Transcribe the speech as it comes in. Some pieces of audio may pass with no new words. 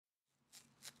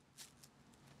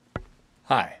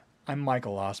Hi, I'm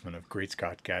Michael Ossmann of Great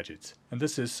Scott Gadgets, and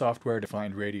this is Software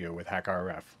Defined Radio with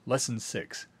HackRF, Lesson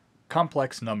 6,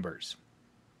 Complex Numbers.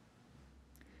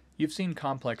 You've seen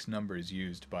complex numbers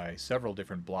used by several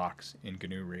different blocks in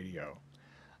GNU Radio.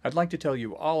 I'd like to tell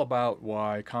you all about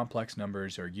why complex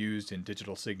numbers are used in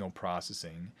digital signal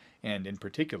processing, and in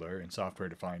particular in Software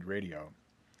Defined Radio.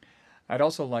 I'd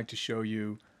also like to show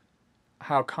you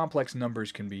how complex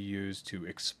numbers can be used to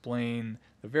explain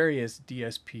the various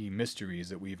DSP mysteries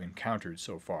that we've encountered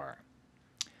so far.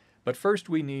 But first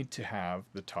we need to have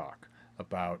the talk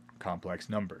about complex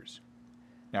numbers.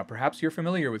 Now perhaps you're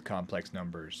familiar with complex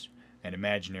numbers and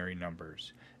imaginary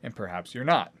numbers, and perhaps you're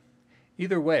not.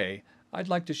 Either way, I'd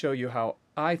like to show you how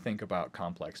I think about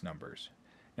complex numbers.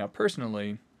 Now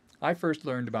personally, I first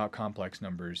learned about complex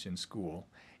numbers in school,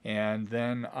 and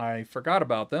then I forgot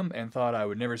about them and thought I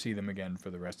would never see them again for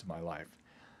the rest of my life.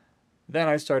 Then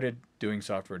I started doing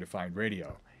software-defined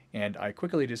radio, and I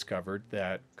quickly discovered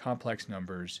that complex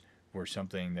numbers were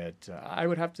something that I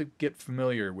would have to get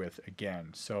familiar with again.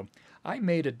 So I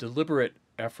made a deliberate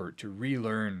effort to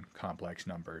relearn complex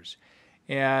numbers,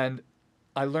 and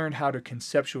I learned how to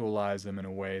conceptualize them in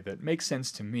a way that makes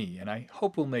sense to me, and I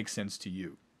hope will make sense to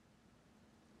you.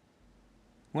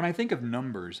 When I think of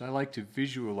numbers, I like to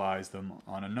visualize them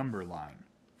on a number line.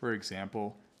 For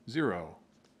example, 0,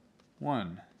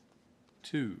 1,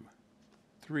 2,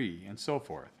 3, and so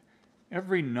forth.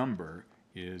 Every number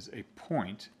is a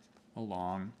point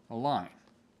along a line.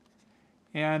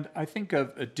 And I think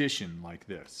of addition like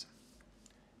this.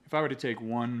 If I were to take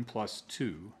 1 plus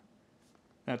 2,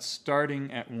 that's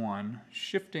starting at 1,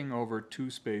 shifting over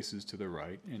 2 spaces to the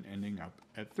right, and ending up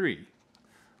at 3.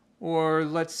 Or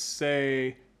let's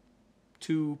say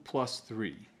 2 plus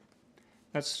 3.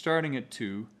 That's starting at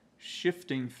 2,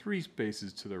 shifting 3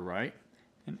 spaces to the right,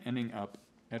 and ending up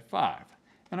at 5.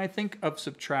 And I think of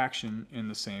subtraction in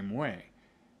the same way,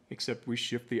 except we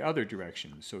shift the other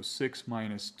direction. So 6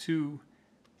 minus 2,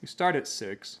 we start at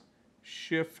 6,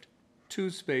 shift 2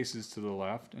 spaces to the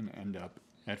left, and end up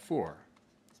at 4.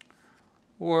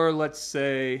 Or let's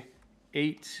say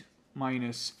 8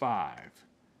 minus 5.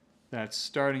 That's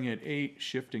starting at 8,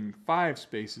 shifting 5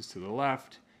 spaces to the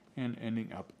left, and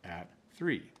ending up at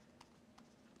 3.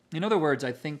 In other words,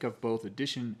 I think of both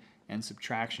addition and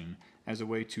subtraction as a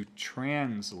way to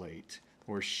translate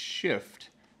or shift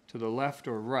to the left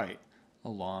or right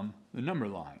along the number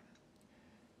line.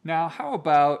 Now, how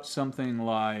about something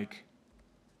like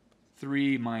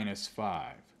 3 minus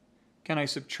 5? Can I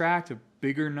subtract a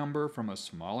bigger number from a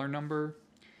smaller number?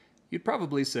 You'd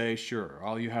probably say, sure,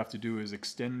 all you have to do is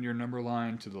extend your number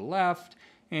line to the left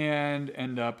and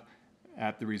end up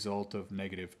at the result of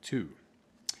negative 2.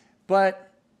 But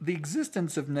the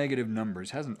existence of negative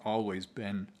numbers hasn't always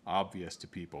been obvious to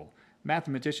people.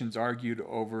 Mathematicians argued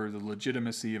over the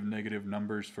legitimacy of negative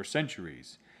numbers for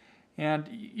centuries. And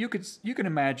you can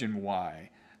imagine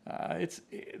why.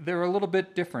 They're a little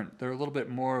bit different. They're a little bit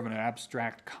more of an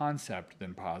abstract concept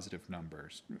than positive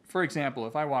numbers. For example,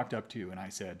 if I walked up to you and I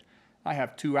said, I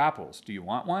have 2 apples. Do you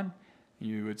want one?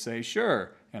 You would say,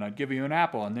 sure, and I'd give you an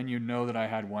apple, and then you'd know that I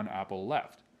had 1 apple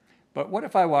left. But what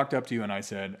if I walked up to you and I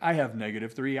said, I have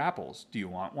negative 3 apples. Do you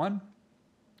want one?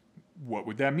 What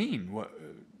would that mean?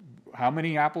 How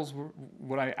many apples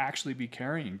would I actually be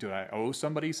carrying? Do I owe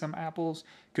somebody some apples?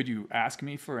 Could you ask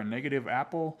me for a negative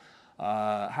apple?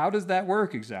 How does that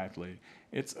work exactly?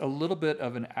 It's a little bit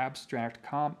of an abstract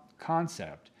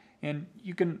concept. And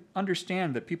you can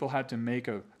understand that people had to make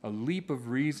a leap of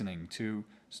reasoning to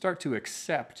start to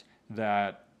accept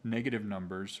that negative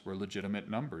numbers were legitimate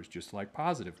numbers, just like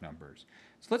positive numbers.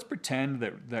 So let's pretend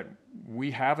that we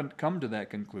haven't come to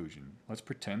that conclusion. Let's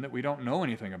pretend that we don't know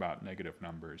anything about negative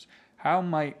numbers. How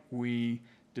might we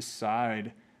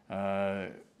decide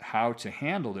how to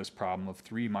handle this problem of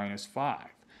 3 minus 5?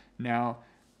 Now,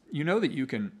 you know that you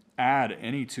can add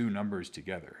any 2 numbers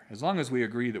together. As long as we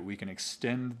agree that we can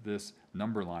extend this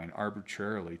number line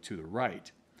arbitrarily to the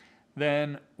right,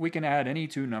 then we can add any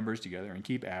 2 numbers together and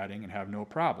keep adding and have no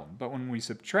problem. But when we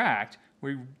subtract,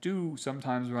 we do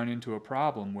sometimes run into a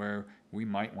problem where we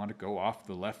might want to go off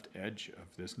the left edge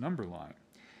of this number line.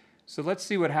 So let's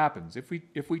see what happens. If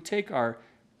we take our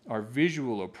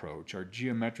visual approach, our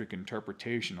geometric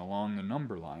interpretation along the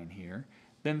number line here,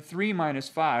 then 3 minus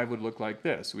 5 would look like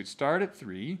this. We'd start at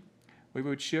 3. We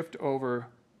would shift over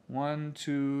 1,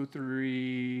 2,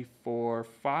 3, 4,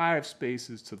 5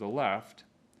 spaces to the left,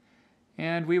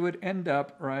 and we would end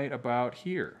up right about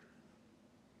here.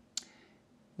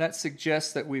 That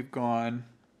suggests that we've gone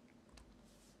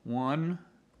 1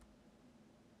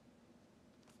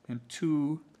 and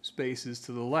 2 spaces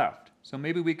to the left. So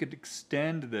maybe we could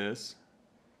extend this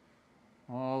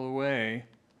all the way.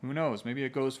 Who knows? Maybe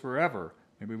it goes forever.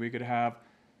 Maybe we could have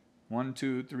 1,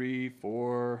 2, 3,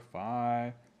 4,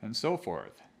 5, and so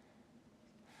forth.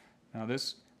 Now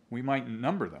this, we might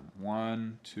number them.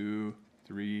 1, 2,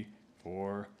 3,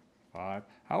 4, 5.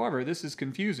 However, this is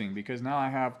confusing because now I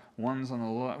have 1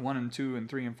 and 2 and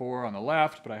 3 and 4 on the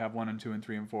left, but I have 1 and 2 and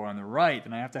 3 and 4 on the right,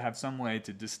 and I have to have some way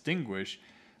to distinguish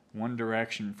one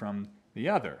direction from the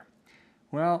other.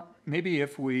 Well, maybe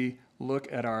if we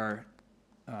look at our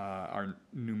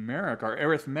numeric, our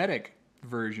arithmetic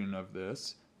version of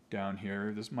this down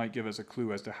here, this might give us a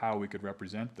clue as to how we could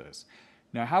represent this.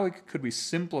 Now, how could we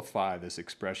simplify this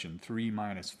expression, 3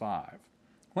 minus 5?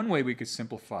 One way we could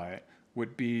simplify it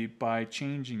would be by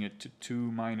changing it to 2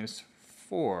 minus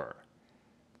 4.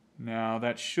 Now,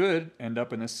 that should end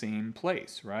up in the same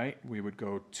place, right? We would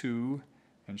go 2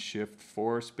 and shift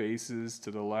 4 spaces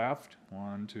to the left.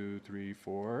 1, 2, 3,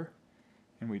 4.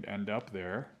 And we'd end up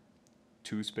there,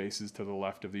 2 spaces to the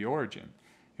left of the origin.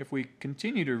 If we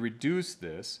continue to reduce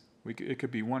this, it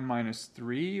could be 1 minus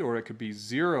 3, or it could be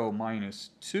 0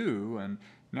 minus 2, and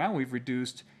now we've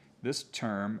reduced this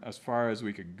term as far as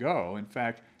we could go. In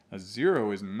fact, a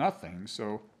 0 is nothing,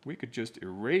 so we could just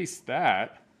erase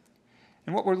that.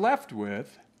 And what we're left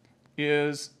with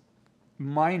is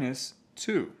minus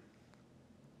 2.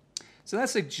 So that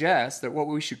suggests that what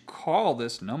we should call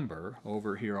this number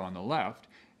over here on the left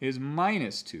is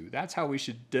minus 2. That's how we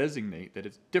should designate that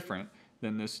it's different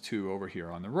than this 2 over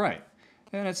here on the right.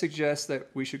 And it suggests that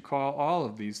we should call all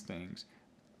of these things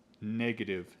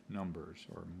negative numbers,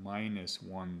 or minus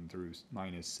 1 through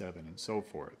minus 7 and so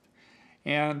forth.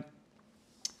 And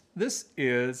this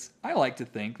is, I like to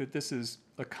think that this is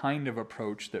a kind of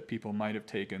approach that people might have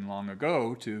taken long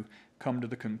ago to come to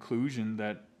the conclusion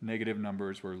that negative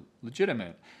numbers were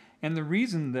legitimate. And the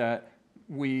reason that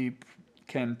we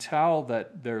can tell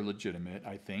that they're legitimate,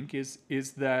 I think, is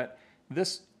that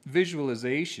this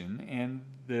visualization and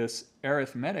this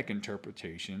arithmetic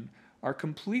interpretation are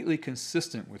completely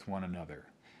consistent with one another.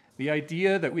 The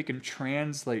idea that we can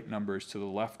translate numbers to the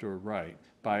left or right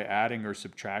by adding or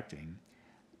subtracting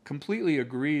completely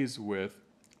agrees with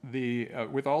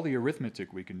all the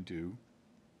arithmetic we can do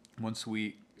once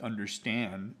we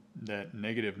understand that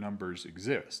negative numbers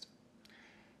exist.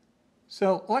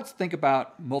 So let's think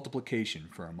about multiplication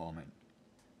for a moment.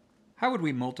 How would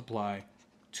we multiply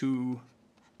 2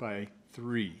 by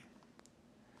 3?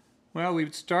 Well, we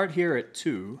would start here at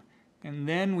 2, and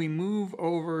then we move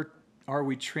over. Are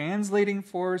we translating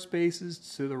 4 spaces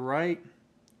to the right?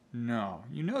 No.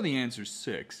 You know the answer is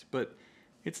 6, but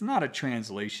it's not a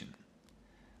translation.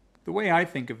 The way I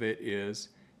think of it is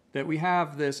that we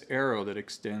have this arrow that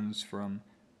extends from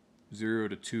 0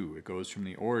 to 2. It goes from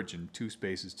the origin 2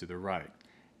 spaces to the right.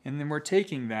 And then we're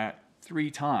taking that 3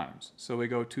 times. So we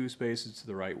go 2 spaces to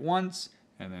the right once,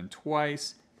 and then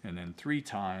twice, and then 3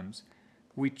 times.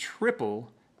 We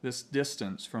triple this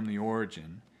distance from the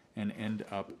origin and end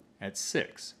up at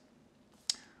 6.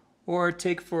 Or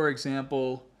take, for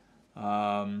example,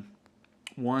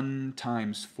 1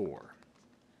 times 4.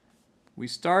 We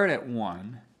start at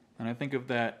 1, and I think of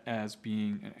that as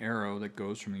being an arrow that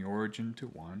goes from the origin to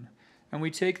 1. And we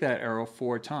take that arrow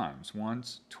 4 times.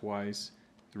 Once, twice,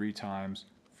 3 times,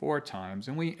 4 times,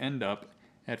 and we end up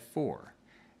at 4.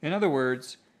 In other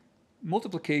words,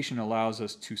 multiplication allows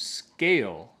us to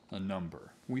scale a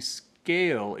number. We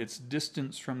scale its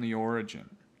distance from the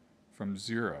origin, from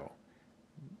 0.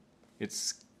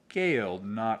 It's scaled,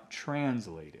 not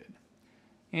translated.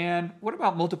 And what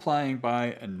about multiplying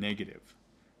by a negative?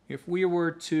 If we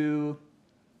were to,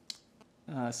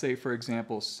 say for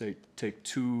example, take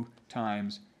 2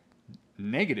 times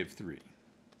negative 3.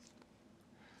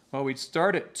 Well, we'd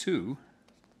start at 2,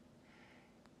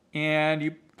 and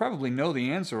you probably know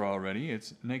the answer already.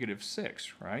 It's negative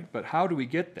 6, right? But how do we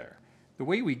get there? The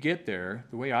way we get there,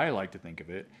 the way I like to think of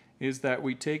it, is that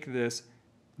we take this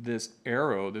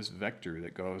arrow, this vector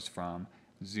that goes from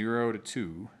 0 to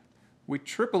 2, we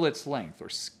triple its length, or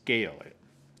scale it.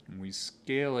 And we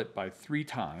scale it by 3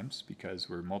 times because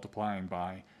we're multiplying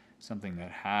by something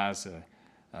that has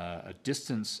a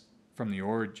distance from the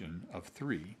origin of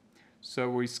 3. So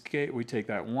we take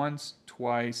that once,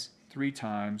 twice, 3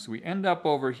 times. We end up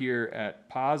over here at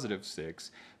positive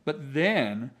 6, but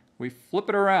then we flip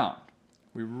it around.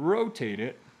 We rotate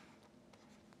it,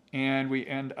 and we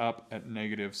end up at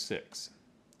negative 6.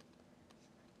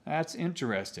 That's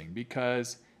interesting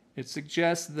because it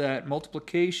suggests that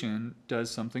multiplication does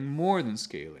something more than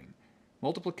scaling.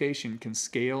 Multiplication can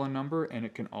scale a number, and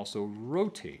it can also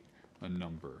rotate a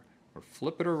number, or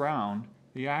flip it around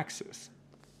the axis.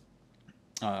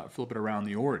 Flip it around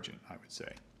the origin, I would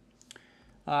say.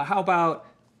 How about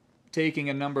taking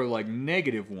a number like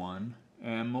 -1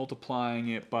 and multiplying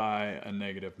it by a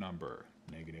negative number,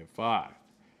 -5.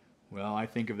 Well, I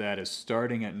think of that as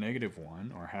starting at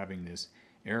 -1, or having this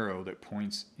arrow that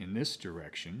points in this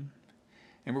direction.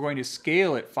 And we're going to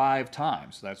scale it 5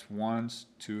 times. So that's once,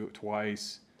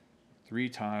 twice, 3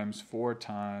 times, 4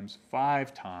 times,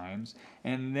 5 times.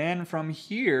 And then from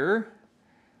here,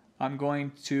 I'm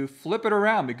going to flip it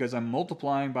around because I'm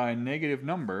multiplying by a negative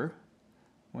number.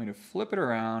 I'm going to flip it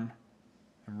around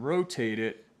and rotate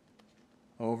it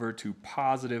over to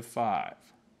 +5.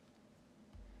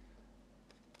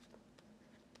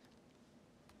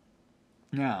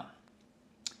 Now,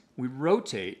 we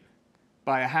rotate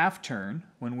by a half turn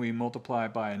when we multiply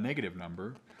by a negative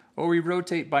number, or we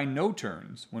rotate by no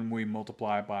turns when we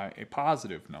multiply by a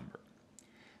positive number.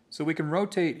 So we can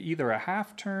rotate either a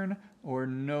half turn or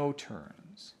no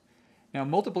turns. Now,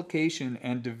 multiplication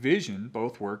and division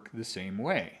both work the same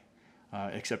way,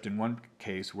 except in one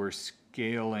case we're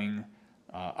scaling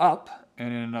up,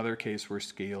 and in another case we're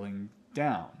scaling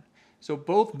down. So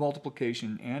both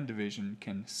multiplication and division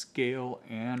can scale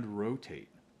and rotate.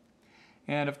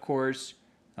 And of course,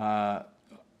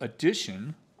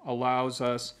 addition allows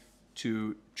us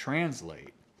to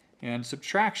translate, and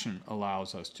subtraction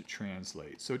allows us to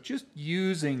translate. So just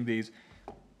using these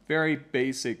very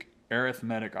basic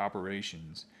arithmetic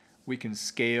operations, we can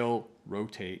scale,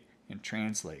 rotate, and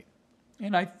translate.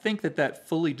 And I think that that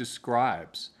fully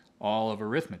describes all of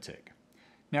arithmetic.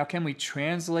 Now, can we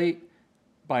translate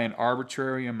by an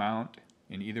arbitrary amount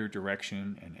in either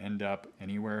direction and end up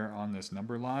anywhere on this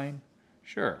number line?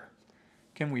 Sure.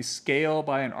 Can we scale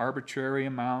by an arbitrary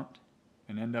amount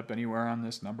and end up anywhere on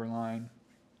this number line?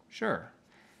 Sure.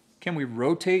 Can we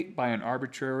rotate by an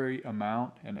arbitrary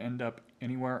amount and end up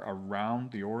anywhere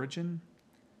around the origin?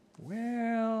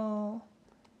 Well,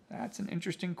 that's an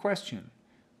interesting question.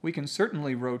 We can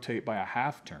certainly rotate by a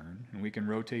half turn, and we can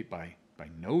rotate by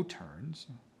no turns,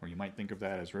 or you might think of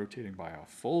that as rotating by a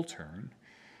full turn.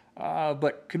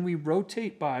 But can we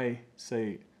rotate by,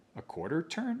 say, a quarter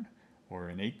turn or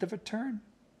an eighth of a turn?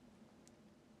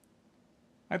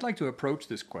 I'd like to approach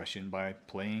this question by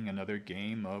playing another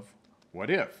game of what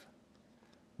if.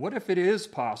 What if it is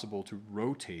possible to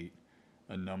rotate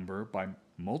a number by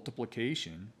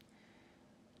multiplication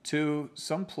to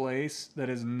some place that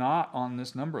is not on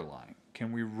this number line?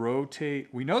 Can we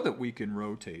rotate? We know that we can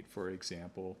rotate, for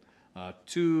example,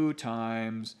 2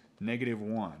 times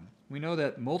 -1. We know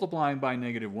that multiplying by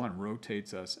 -1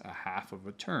 rotates us a half of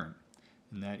a turn,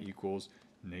 and that equals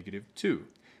 -2.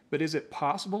 But is it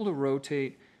possible to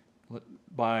rotate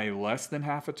by less than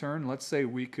half a turn? Let's say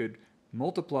we could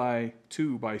multiply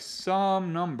 2 by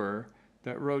some number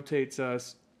that rotates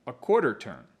us a quarter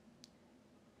turn.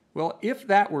 Well, if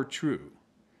that were true,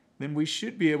 then we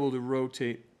should be able to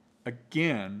rotate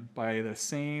again by the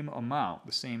same amount,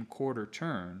 the same quarter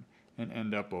turn, and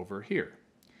end up over here.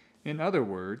 In other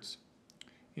words,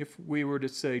 if we were to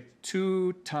say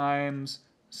 2 times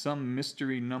some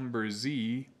mystery number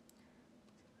z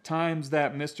times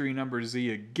that mystery number z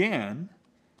again,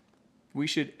 we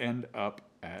should end up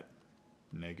at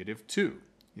 -2.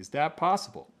 Is that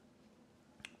possible?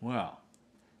 Well,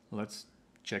 let's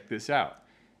check this out.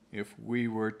 If we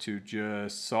were to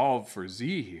just solve for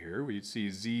z here, we'd see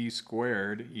z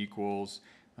squared equals,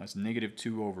 that's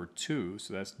 -2 over 2,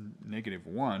 so that's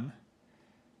 -1.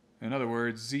 In other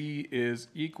words, z is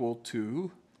equal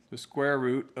to the square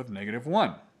root of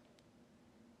 -1.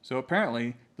 So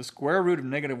apparently, the square root of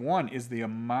 -1 is the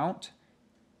amount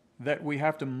that we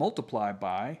have to multiply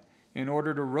by in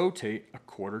order to rotate a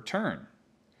quarter turn.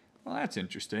 Well, that's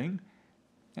interesting.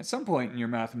 At some point in your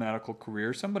mathematical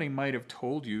career, somebody might have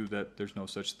told you that there's no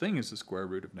such thing as the square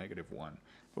root of -1,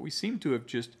 but we seem to have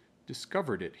just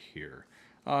discovered it here.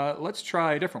 Let's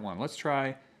try a different one. Let's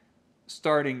try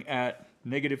starting at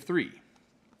 -3.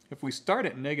 If we start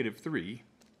at -3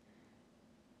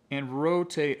 and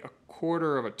rotate a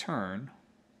quarter of a turn,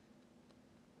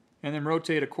 and then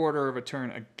rotate a quarter of a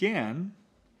turn again,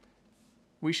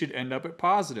 we should end up at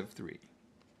 +3.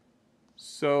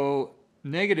 So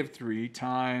 -3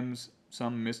 times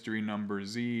some mystery number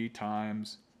z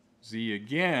times z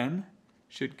again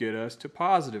should get us to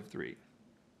 +3.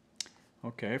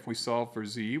 Okay, if we solve for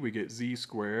z, we get z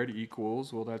squared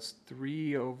equals, well, that's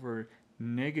 3 over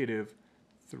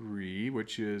 -3,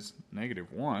 which is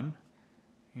 -1.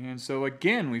 And so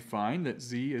again, we find that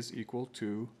z is equal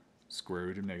to square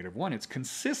root of -1. It's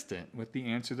consistent with the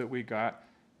answer that we got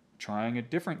trying a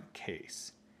different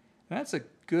case. That's a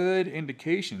good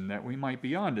indication that we might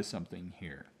be onto something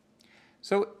here.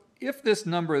 So if this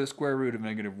number, the square root of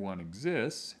 -1,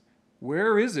 exists,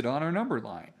 where is it on our number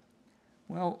line?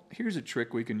 Well, here's a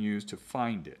trick we can use to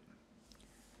find it.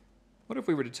 What if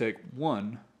we were to take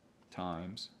 1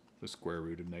 times the square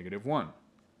root of negative 1?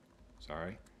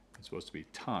 Sorry, it's supposed to be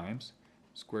times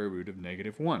square root of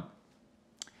negative 1.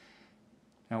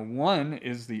 Now 1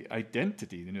 is the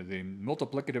identity, the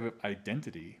multiplicative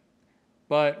identity,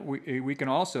 but we can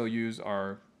also use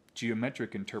our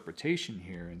geometric interpretation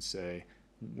here and say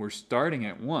we're starting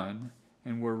at 1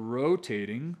 and we're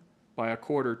rotating by a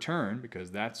quarter turn, because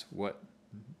that's what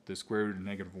the square root of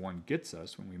negative 1 gets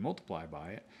us when we multiply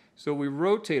by it. So we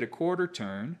rotate a quarter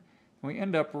turn and we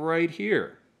end up right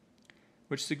here,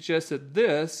 which suggests that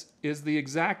this is the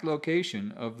exact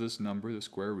location of this number, the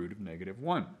square root of negative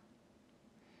 1.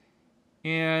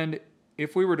 And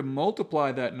if we were to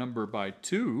multiply that number by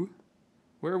 2,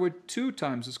 where would 2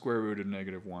 times the square root of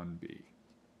negative 1 be?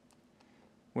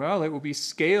 Well, it would be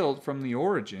scaled from the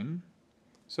origin,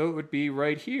 so it would be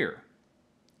right here.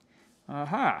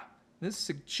 Aha! This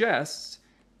suggests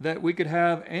that we could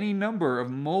have any number of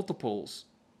multiples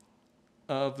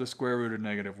of the square root of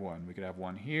negative 1. We could have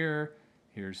 1 here,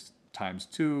 here's times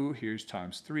 2, here's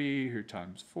times 3, here's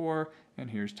times 4,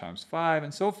 and here's times 5,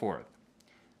 and so forth.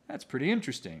 That's pretty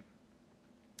interesting.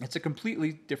 It's a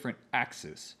completely different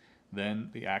axis than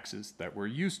the axis that we're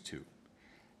used to.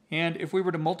 And if we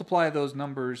were to multiply those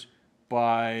numbers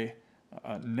by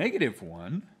negative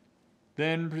 1,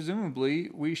 then presumably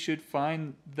we should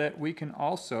find that we can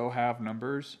also have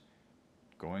numbers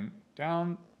going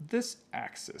down this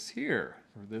axis here,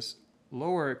 or this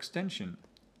lower extension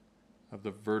of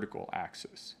the vertical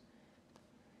axis.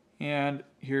 And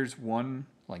here's 1,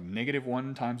 like negative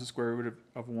 1 times the square root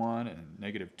of 1, and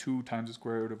negative 2 times the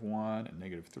square root of 1, and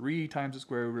negative 3 times the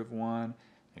square root of 1,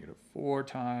 negative 4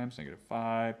 times, negative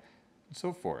 5, and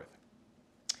so forth.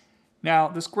 Now,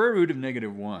 the square root of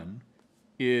negative 1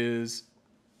 is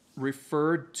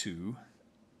referred to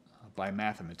by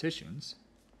mathematicians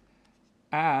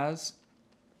as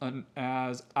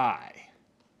I.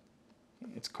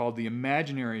 It's called the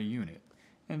imaginary unit.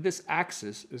 And this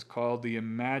axis is called the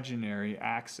imaginary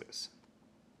axis.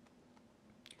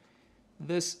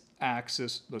 This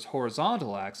axis, this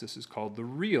horizontal axis, is called the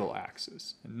real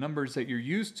axis. And numbers that you're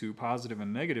used to, positive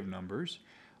and negative numbers,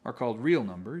 are called real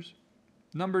numbers.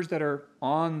 Numbers that are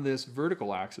on this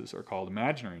vertical axis are called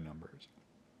imaginary numbers.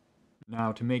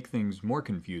 Now, to make things more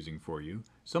confusing for you,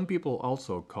 some people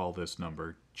also call this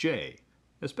number J,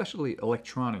 especially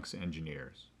electronics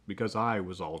engineers, because I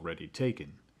was already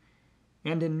taken.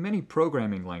 And in many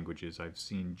programming languages, I've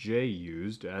seen J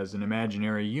used as an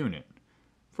imaginary unit.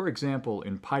 For example,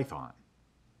 in Python.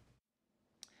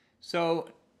 So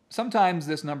sometimes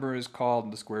this number is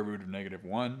called the square root of negative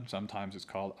 1, sometimes it's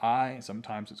called I,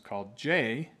 sometimes it's called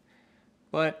J,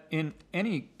 but in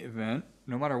any event,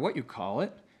 no matter what you call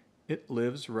it, it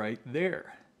lives right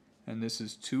there. And this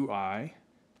is 2i,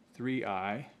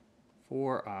 3i,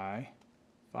 4i,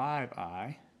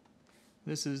 5i.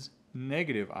 This is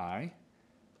negative I,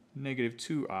 negative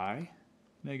 2i,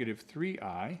 negative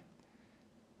 3i.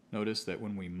 Notice that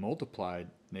when we multiplied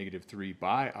negative 3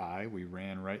 by I, we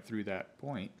ran right through that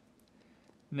point.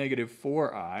 Negative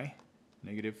 4i,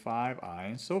 negative 5i,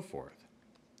 and so forth.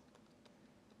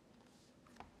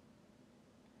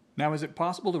 Now, is it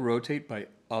possible to rotate by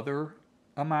other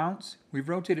amounts? We've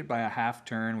rotated by a half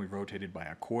turn, we've rotated by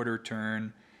a quarter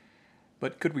turn,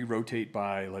 but could we rotate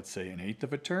by, let's say, an eighth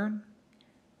of a turn?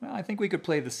 Well, I think we could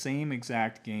play the same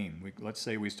exact game. Let's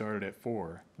say we started at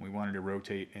 4. We wanted to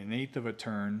rotate an eighth of a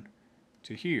turn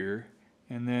to here,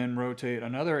 and then rotate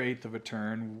another eighth of a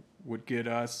turn would get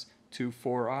us to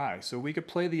 4i. So we could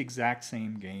play the exact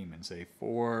same game and say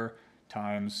 4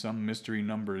 times some mystery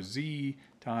number z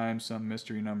times some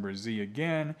mystery number z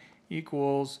again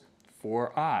equals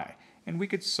 4i. And we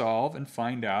could solve and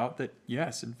find out that,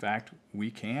 yes, in fact,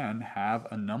 we can have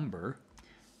a number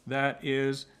that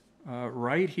is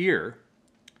right here,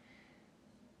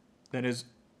 that is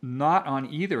not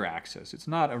on either axis. It's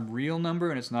not a real number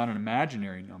and it's not an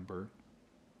imaginary number.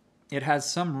 It has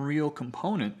some real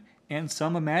component and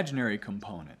some imaginary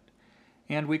component.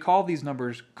 And we call these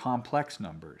numbers complex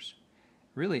numbers.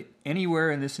 Really,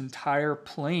 anywhere in this entire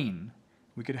plane,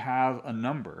 we could have a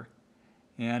number,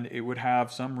 and it would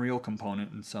have some real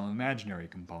component and some imaginary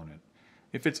component.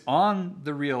 If it's on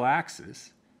the real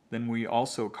axis, then we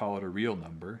also call it a real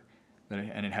number,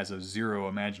 and it has a 0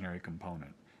 imaginary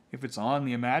component. If it's on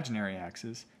the imaginary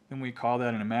axis, then we call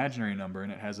that an imaginary number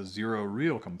and it has a 0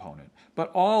 real component.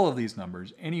 But all of these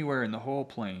numbers, anywhere in the whole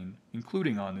plane,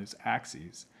 including on this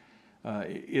axis,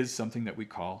 is something that we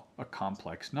call a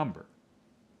complex number.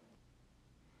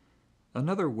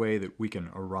 Another way that we can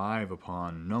arrive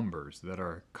upon numbers that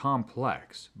are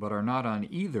complex but are not on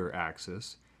either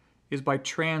axis is by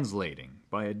translating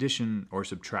by addition or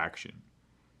subtraction.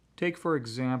 Take, for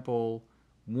example,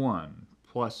 1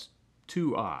 plus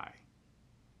 2i.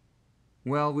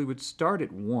 Well, we would start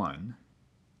at 1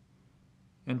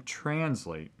 and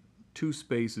translate 2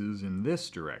 spaces in this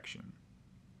direction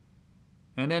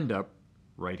and end up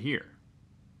right here.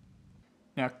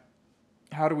 Now,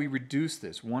 how do we reduce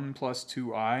this? 1 plus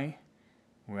 2i?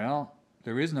 Well,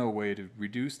 there is no way to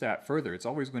reduce that further. It's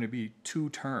always going to be 2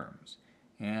 terms.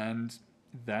 And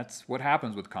that's what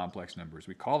happens with complex numbers.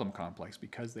 We call them complex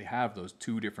because they have those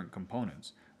 2 different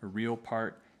components, a real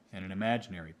part and an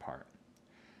imaginary part.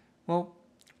 Well,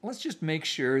 let's just make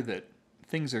sure that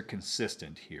things are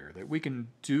consistent here, that we can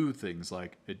do things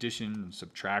like addition and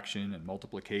subtraction and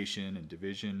multiplication and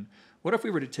division. What if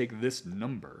we were to take this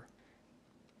number,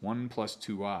 1 plus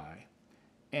 2i,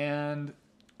 and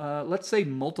let's say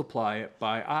multiply it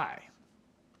by I?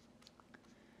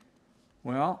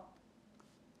 Well,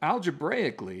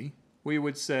 algebraically, we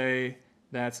would say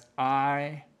that's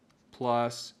I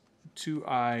plus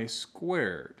 2i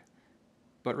squared.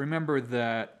 But remember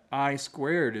that I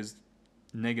squared is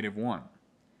 -1.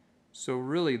 So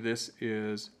really this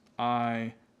is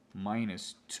I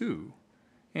minus 2.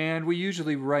 And we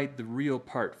usually write the real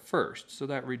part first. So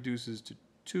that reduces to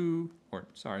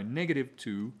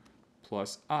 -2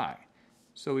 plus I.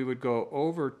 So we would go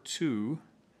over 2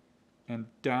 and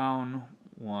down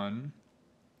 1,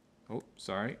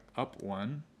 up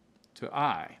 1 to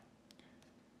I.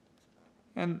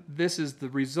 And this is the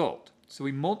result. So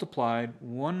we multiplied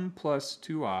 1 plus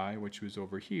 2i, which was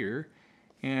over here,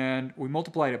 and we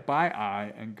multiplied it by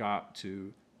I and got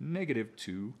to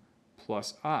 -2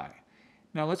 plus I.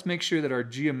 Now let's make sure that our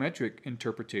geometric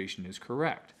interpretation is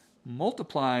correct.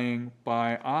 Multiplying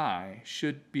by I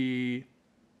should be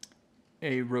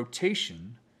a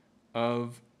rotation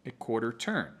of a quarter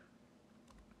turn.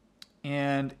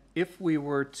 And if we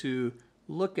were to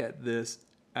look at this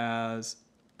as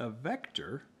a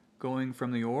vector going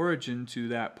from the origin to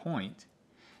that point,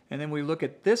 and then we look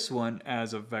at this one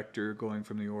as a vector going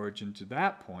from the origin to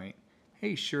that point,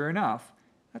 hey, sure enough,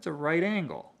 that's a right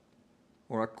angle,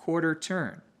 or a quarter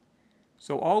turn.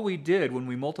 So all we did when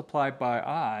we multiplied by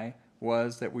I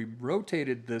was that we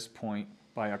rotated this point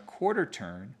by a quarter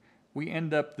turn. We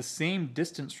end up the same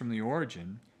distance from the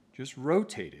origin, just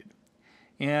rotated.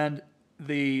 And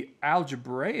the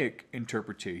algebraic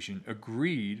interpretation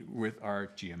agreed with our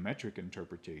geometric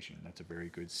interpretation. That's a very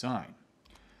good sign.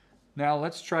 Now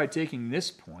let's try taking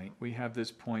this point. We have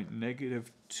this point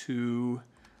 -2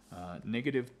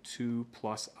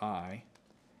 plus I.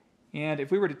 And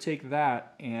if we were to take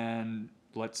that and,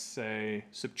 let's say,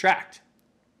 subtract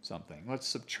something. Let's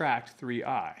subtract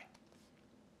 3i.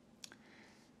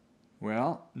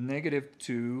 Well,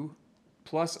 -2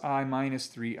 plus I minus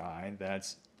 3i,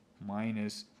 that's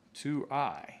minus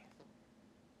 2i.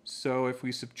 So if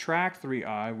we subtract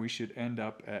 3i, we should end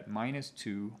up at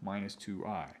 -2 minus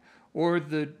 2i. Or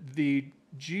the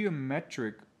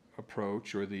geometric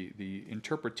approach, or the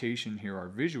interpretation here, our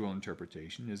visual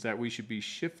interpretation, is that we should be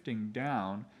shifting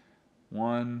down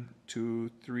 1, 2,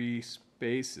 3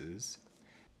 spaces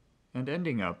and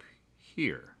ending up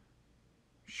here.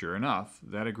 Sure enough,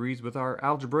 that agrees with our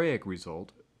algebraic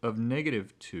result of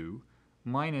 -2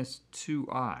 minus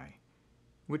 2i,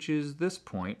 which is this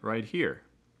point right here.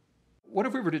 What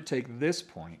if we were to take this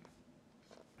point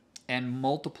and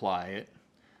multiply it,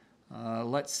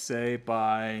 let's say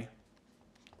by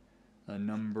a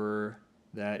number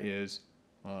that is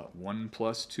 1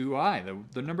 plus 2i,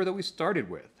 the number that we started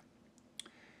with?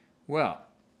 Well,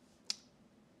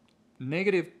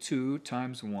 -2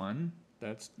 times 1,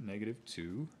 that's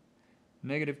 -2.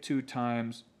 -2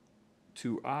 times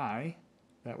 2i,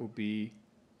 that will be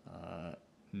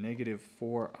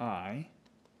 -4i.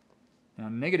 Now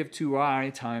 -2i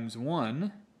times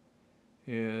 1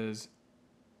 is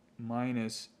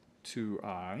minus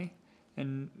 2i,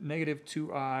 and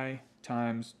 -2i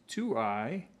times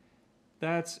 2i,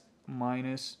 that's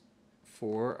minus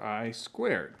 4i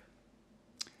squared.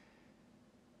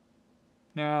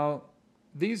 Now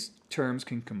these terms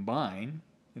can combine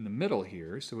in the middle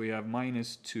here, so we have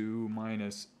 -2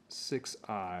 minus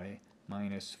 6i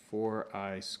minus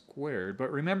 4i squared.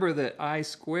 But remember that I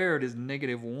squared is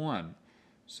 -1.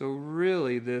 So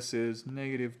really this is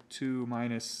 -2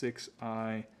 minus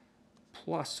 6i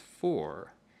plus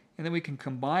 4. And then we can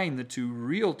combine the two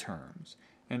real terms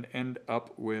and end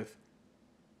up with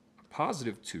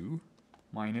 +2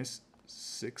 minus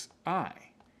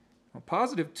 6i. Well,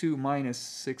 +2 minus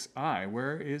 6i,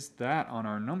 where is that on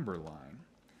our number line?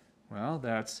 Well,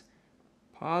 that's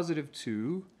positive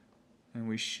 2 and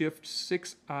we shift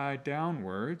 6i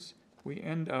downwards, we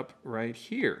end up right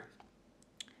here.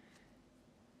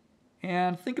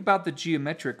 And think about the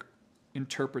geometric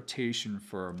interpretation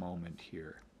for a moment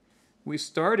here. We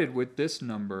started with this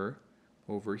number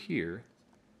over here,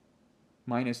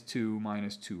 minus 2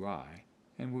 minus 2i.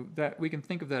 And we can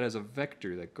think of that as a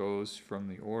vector that goes from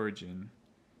the origin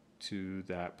to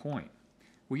that point.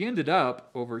 We ended up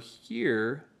over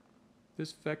here,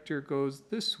 this vector goes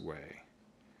this way.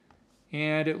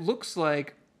 And it looks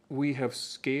like we have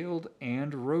scaled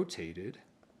and rotated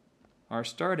our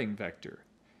starting vector.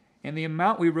 And the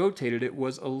amount we rotated it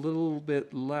was a little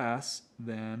bit less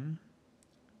than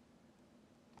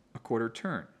a quarter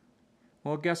turn.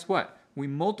 Well, guess what? We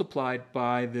multiplied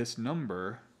by this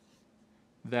number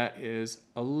that is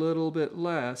a little bit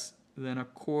less than a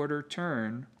quarter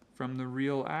turn from the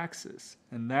real axis.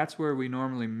 And that's where we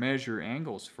normally measure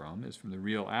angles from, is from the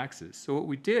real axis. So what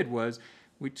we did was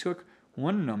we took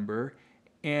one number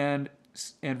and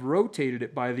rotated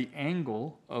it by the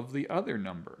angle of the other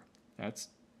number. That's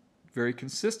very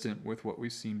consistent with what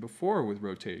we've seen before with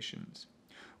rotations.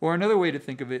 Or another way to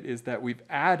think of it is that we've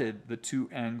added the two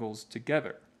angles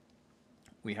together.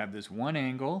 We have this one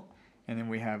angle, and then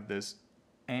we have this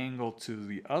angle to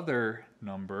the other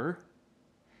number,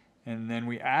 and then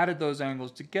we added those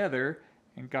angles together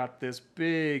and got this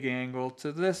big angle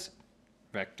to this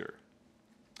vector.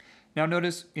 Now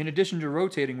notice, in addition to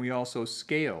rotating, we also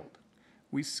scaled.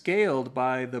 We scaled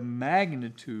by the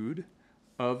magnitude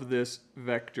of this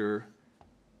vector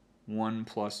 1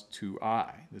 plus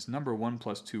 2i. This number 1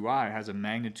 plus 2i has a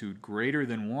magnitude greater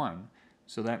than 1,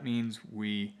 so that means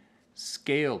we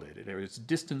scaled it. Its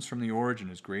distance from the origin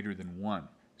is greater than 1.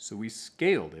 So we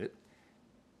scaled it,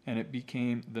 and it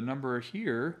became, the number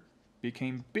here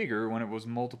became bigger when it was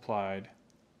multiplied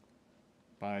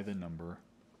by the number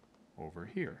over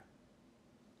here.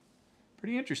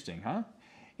 Pretty interesting, huh?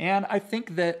 And I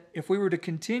think that if we were to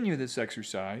continue this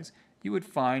exercise, you would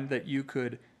find that you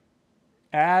could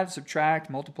add, subtract,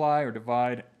 multiply, or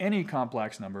divide any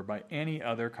complex number by any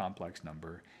other complex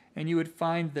number, and you would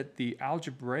find that the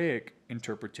algebraic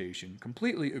interpretation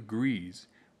completely agrees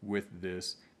with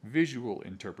this visual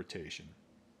interpretation.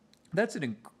 That's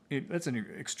an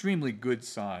extremely good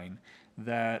sign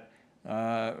that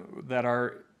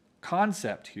our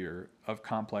concept here of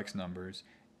complex numbers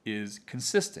is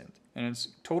consistent, and it's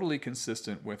totally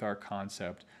consistent with our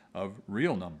concept of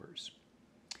real numbers.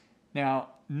 Now,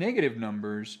 negative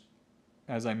numbers,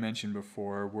 as I mentioned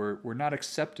before, were not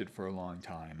accepted for a long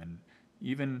time, and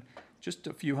even just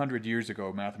a few hundred years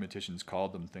ago, mathematicians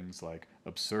called them things like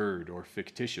absurd or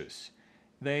fictitious.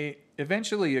 They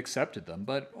eventually accepted them,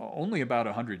 but only about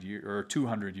 100 years or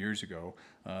 200 years ago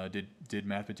did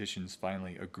mathematicians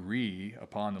finally agree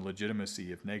upon the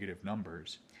legitimacy of negative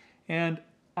numbers. And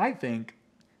I think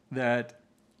that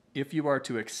if you are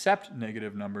to accept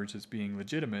negative numbers as being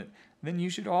legitimate, then you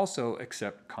should also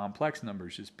accept complex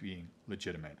numbers as being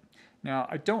legitimate. Now,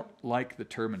 I don't like the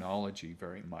terminology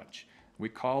very much. We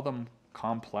call them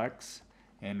complex,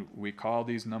 and we call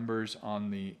these numbers on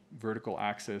the vertical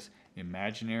axis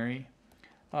imaginary.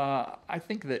 I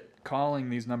think that calling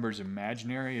these numbers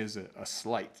imaginary is a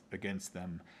slight against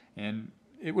them, and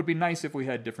it would be nice if we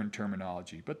had different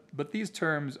terminology. But these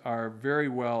terms are very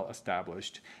well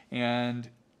established, and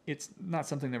it's not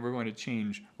something that we're going to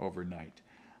change overnight.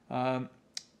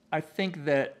 I think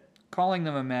that calling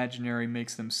them imaginary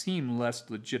makes them seem less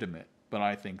legitimate, but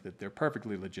I think that they're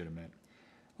perfectly legitimate.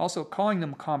 Also, calling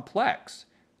them complex.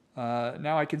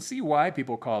 Now I can see why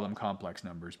people call them complex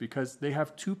numbers, because they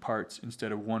have two parts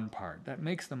instead of one part. That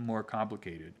makes them more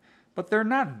complicated. But they're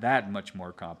not that much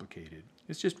more complicated.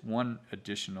 It's just one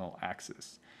additional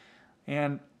axis.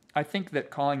 And I think that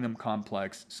calling them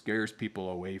complex scares people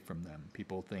away from them.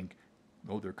 People think,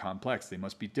 oh, they're complex, they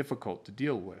must be difficult to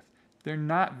deal with. They're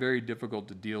not very difficult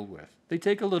to deal with. They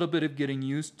take a little bit of getting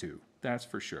used to, that's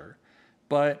for sure.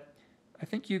 But I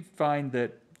think you'd find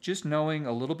that just knowing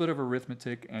a little bit of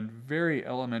arithmetic and very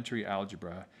elementary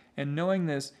algebra, and knowing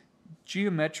this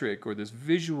geometric or this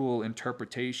visual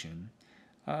interpretation,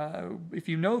 if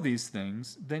you know these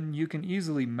things, then you can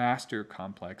easily master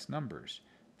complex numbers.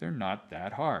 They're not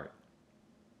that hard.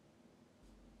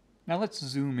 Now let's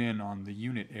zoom in on the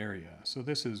unit area. So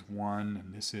this is 1,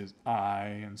 and this is I,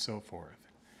 and so forth.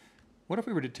 What if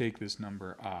we were to take this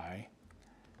number I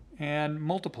and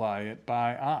multiply it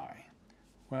by I?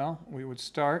 Well, we would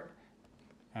start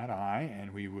at I,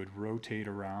 and we would rotate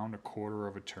around a quarter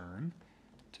of a turn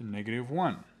to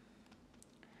 -1.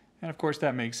 And of course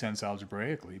that makes sense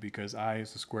algebraically, because I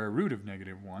is the square root of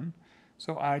 -1,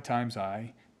 so I times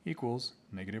I equals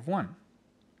 -1.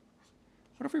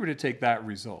 What if we were to take that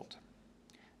result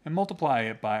and multiply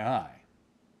it by I?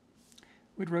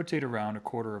 We'd rotate around a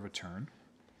quarter of a turn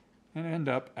and end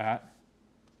up at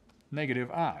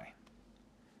negative I.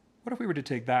 What if we were to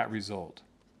take that result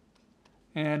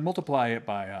and multiply it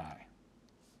by I?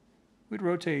 We'd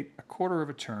rotate a quarter of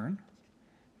a turn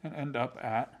and end up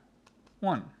at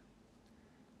 1.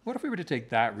 What if we were to take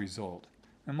that result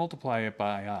and multiply it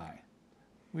by I?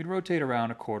 We'd rotate around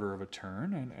a quarter of a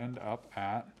turn and end up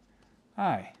at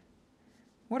I.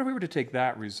 What if we were to take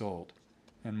that result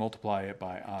and multiply it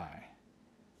by I?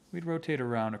 We'd rotate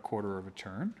around a quarter of a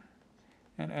turn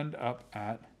and end up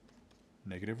at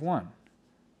negative 1.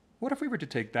 What if we were to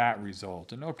take that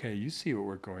result and, okay, you see what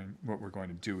we're going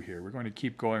to do here. We're going to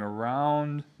keep going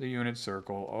around the unit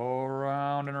circle,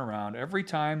 around and around. Every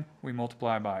time we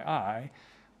multiply by I,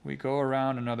 we go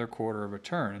around another quarter of a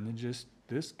turn, and then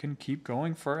this can keep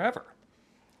going forever.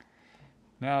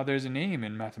 Now, there's a name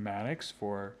in mathematics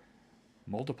for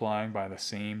multiplying by the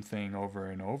same thing over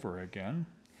and over again.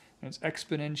 And it's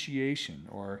exponentiation,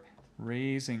 or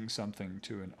raising something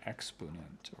to an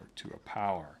exponent or to a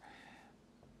power.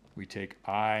 We take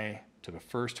I to the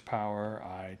first power,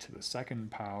 I to the second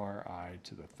power, I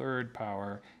to the third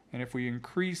power, and if we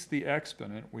increase the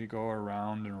exponent, we go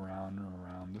around and around and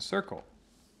around the circle.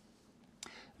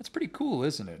 That's pretty cool,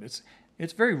 isn't it?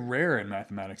 It's very rare in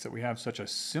mathematics that we have such a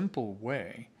simple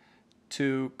way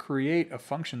to create a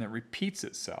function that repeats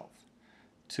itself,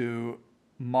 to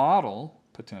model,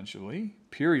 potentially,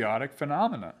 periodic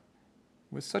phenomena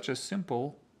with such a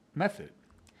simple method.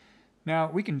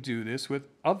 Now, we can do this with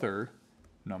other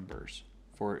numbers.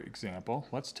 For example,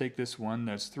 let's take this one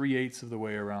that's 3/8 of the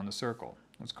way around the circle.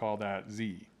 Let's call that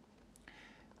z.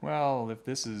 Well, if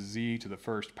this is z to the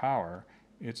first power,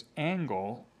 its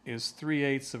angle is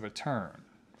 3/8 of a turn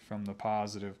from the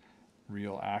positive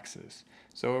real axis.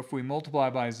 So if we multiply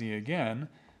by z again,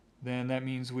 then that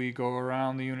means we go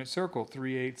around the unit circle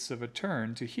 3/8 of a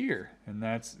turn to here, and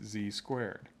that's z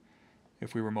squared.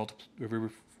 If we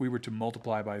were to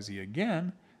multiply by z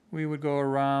again, we would go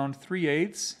around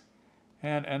 3/8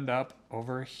 and end up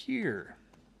over here.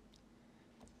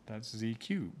 That's z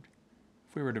cubed.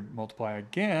 If we were to multiply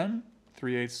again,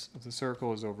 3/8 of the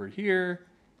circle is over here,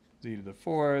 z to the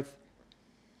fourth,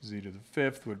 z to the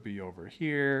fifth would be over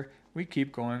here. We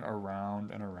keep going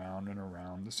around and around and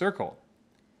around the circle.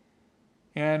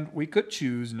 And we could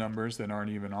choose numbers that aren't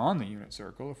even on the unit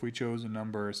circle. If we chose a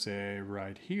number, say,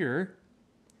 right here,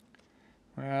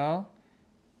 well,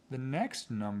 the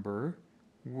next number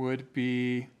would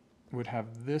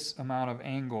have this amount of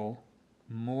angle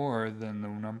more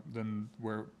than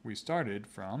where we started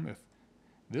from. If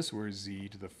this were z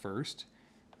to the first,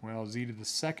 well, z to the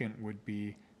second would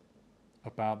be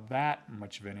about that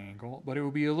much of an angle, but it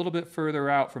would be a little bit further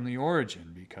out from the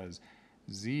origin because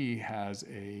z has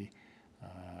a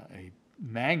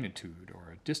magnitude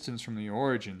or a distance from the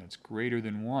origin that's greater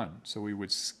than 1. So we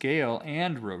would scale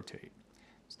and rotate.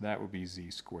 So that would be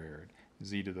z squared.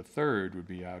 Z to the third would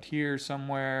be out here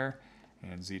somewhere,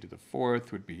 and z to the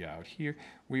fourth would be out here.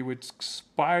 We would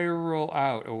spiral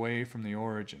out away from the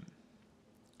origin.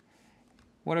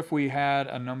 What if we had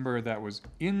a number that was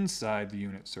inside the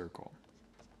unit circle?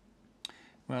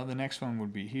 Well, the next one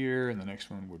would be here, and the next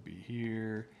one would be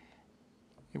here.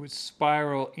 It would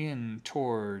spiral in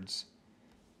towards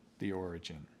the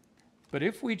origin. But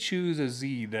if we choose a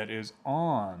z that is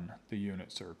on the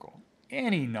unit circle,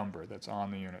 any number that's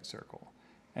on the unit circle,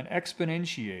 and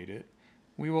exponentiate it,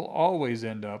 we will always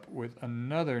end up with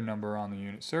another number on the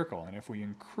unit circle. And if we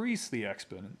increase the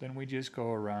exponent, then we just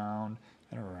go around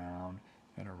and around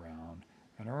and around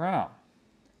and around.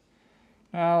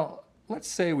 Now, let's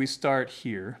say we start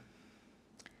here,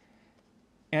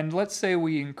 and let's say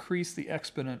we increase the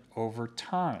exponent over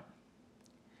time.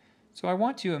 So I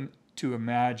want you to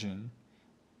imagine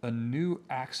a new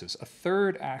axis, a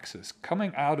third axis,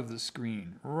 coming out of the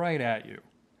screen right at you.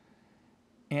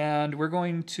 And we're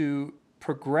going to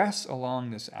progress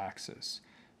along this axis.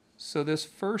 So this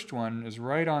first one is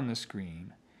right on the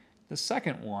screen. The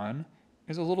second one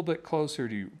is a little bit closer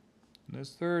to you.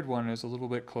 This third one is a little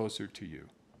bit closer to you.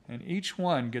 And each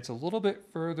one gets a little bit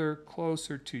further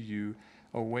closer to you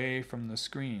away from the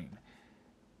screen.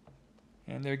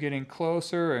 And they're getting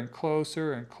closer and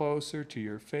closer and closer to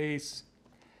your face.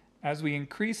 As we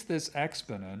increase this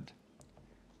exponent,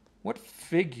 what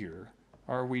figure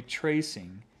are we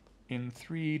tracing in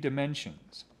 3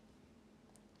 dimensions?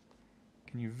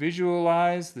 Can you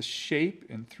visualize the shape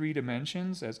in 3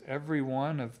 dimensions as every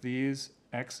one of these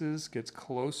x's gets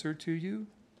closer to you?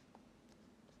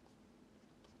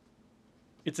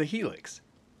 It's a helix,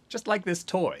 just like this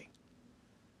toy.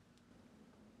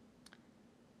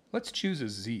 Let's choose a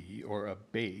z, or a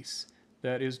base,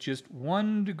 that is just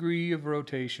 1 degree of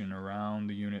rotation around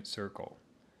the unit circle.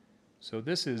 So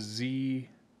this is z,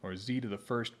 or z to the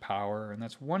first power, and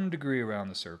that's 1 degree around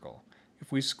the circle.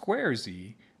 If we square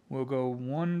z, we'll go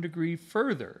 1 degree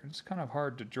further. It's kind of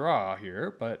hard to draw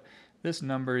here, but this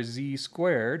number z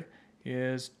squared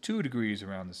is 2 degrees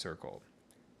around the circle.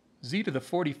 Z to the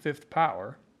 45th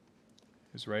power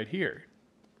is right here.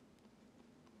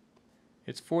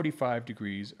 It's 45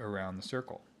 degrees around the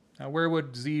circle. Now where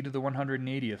would z to the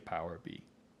 180th power be?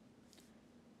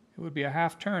 It would be a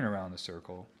half turn around the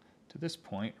circle to this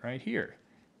point right here.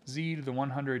 Z to the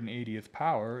 180th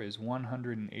power is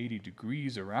 180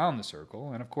 degrees around the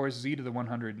circle, and of course z to the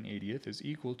 180th is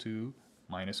equal to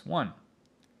 -1.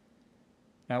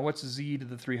 Now what's z to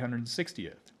the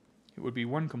 360th? It would be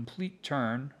 1 complete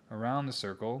turn around the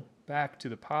circle back to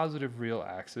the positive real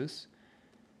axis.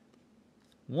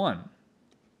 1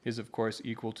 is of course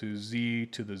equal to z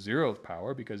to the 0th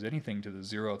power, because anything to the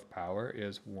 0th power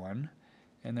is 1,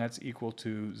 and that's equal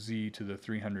to z to the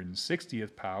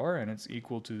 360th power, and it's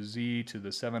equal to z to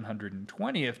the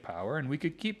 720th power, and we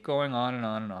could keep going on and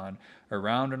on and on,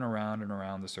 around and around and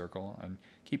around the circle, and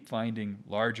keep finding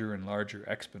larger and larger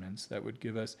exponents that would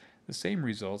give us the same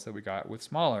results that we got with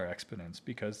smaller exponents,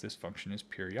 because this function is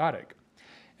periodic.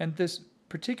 And this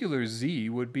particular z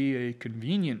would be a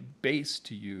convenient base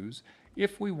to use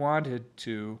if we wanted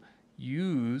to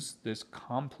use this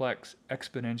complex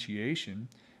exponentiation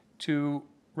to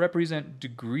represent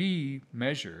degree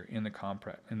measure in the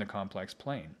complex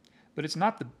plane. But it's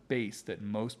not the base that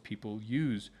most people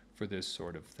use for this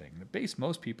sort of thing. The base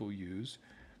most people use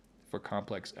for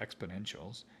complex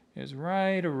exponentials is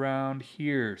right around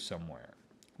here somewhere.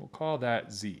 We'll call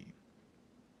that z.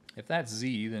 If that's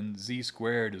z, then z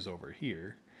squared is over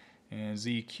here, and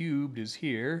z cubed is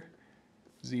here,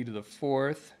 z to the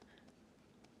 4th,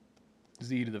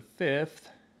 z to the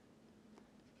 5th,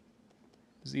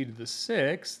 z to the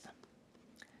 6th,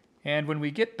 and when we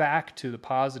get back to the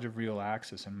positive real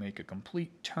axis and make a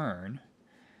complete turn,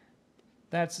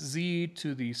 that's z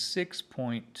to the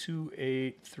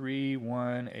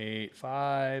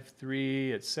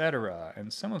 6.283185, etc.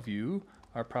 And some of you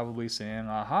are probably saying,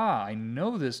 aha, I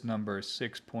know this number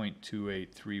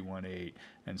 6.28318,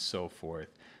 and so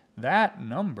forth. That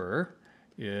number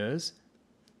is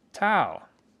tau.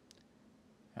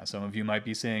 Now some of you might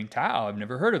be saying, tau, I've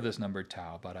never heard of this number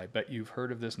tau, but I bet you've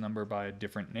heard of this number by a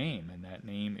different name, and that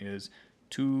name is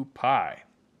 2 pi.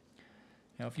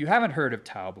 Now if you haven't heard of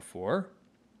tau before,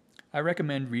 I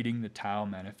recommend reading the Tau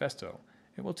Manifesto.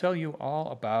 It will tell you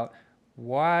all about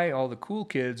why all the cool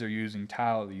kids are using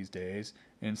tau these days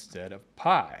instead of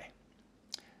pi.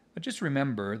 But just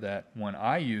remember that when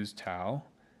I use tau,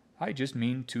 I just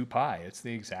mean 2 pi. It's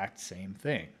the exact same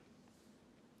thing.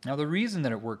 Now the reason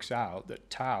that it works out that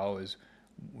tau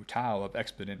of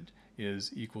exponent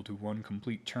is equal to 1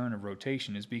 complete turn of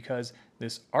rotation is because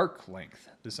this arc length,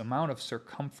 this amount of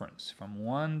circumference from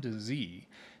 1 to z,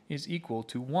 is equal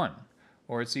to 1,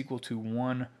 or it's equal to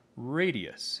 1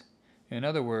 radius. In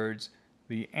other words,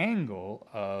 the angle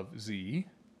of z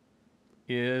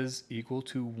is equal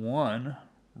to 1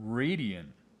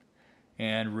 radian.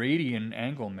 And radian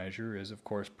angle measure is of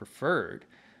course preferred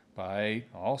by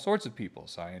all sorts of people,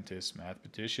 scientists,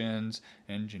 mathematicians,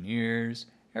 engineers.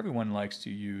 Everyone likes to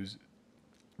use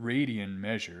radian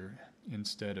measure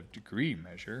instead of degree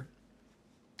measure.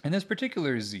 And this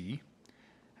particular z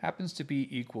happens to be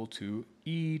equal to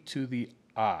e to the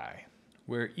I,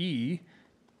 where e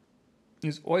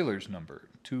is Euler's number,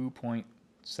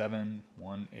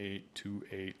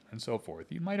 2.71828, and so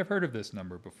forth. You might have heard of this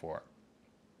number before.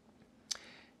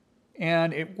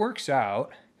 And it works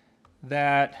out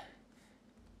that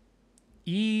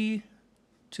e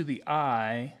to the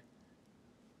I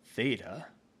theta,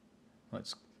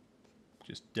 let's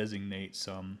just designate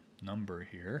some number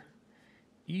here,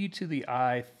 e to the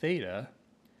I theta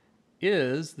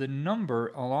is the number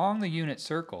along the unit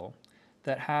circle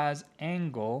that has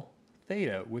angle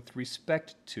theta with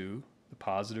respect to the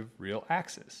positive real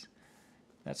axis.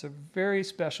 That's a very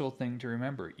special thing to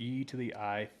remember, e to the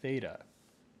I theta,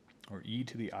 or e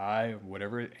to the I of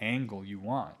whatever angle you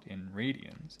want in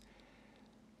radians.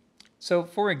 So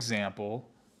for example,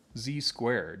 z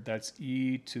squared, that's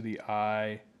e to the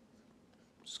I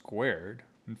squared,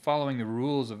 and following the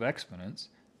rules of exponents,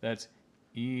 that's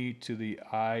e to the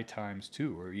I times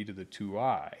 2, or e to the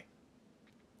 2i.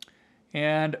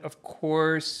 And of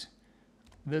course,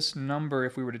 this number,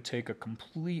 if we were to take a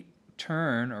complete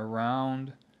turn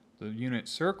around the unit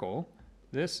circle,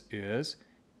 this is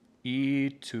e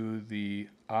to the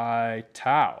I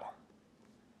tau.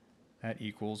 That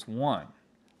equals 1.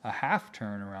 A half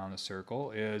turn around the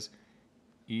circle is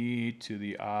e to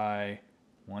the I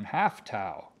 1/2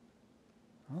 tau.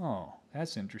 Oh,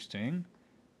 that's interesting.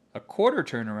 A quarter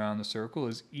turn around the circle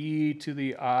is e to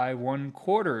the I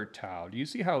 1/4 tau. Do you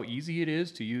see how easy it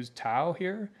is to use tau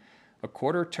here? A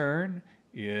quarter turn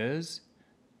is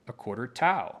a quarter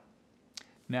tau.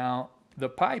 Now, the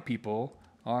pi people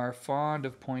are fond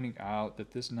of pointing out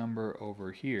that this number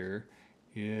over here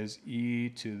is e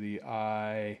to the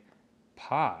I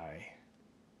pi.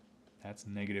 That's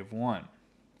 -1.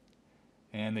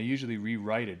 And they usually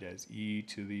rewrite it as e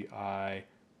to the I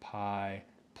pi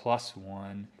plus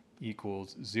 1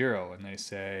 equals 0. And they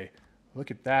say, look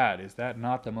at that. Is that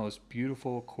not the most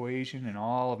beautiful equation in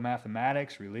all of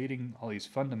mathematics, relating all these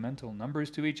fundamental numbers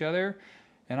to each other?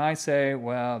 And I say,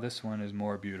 well, this one is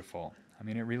more beautiful. I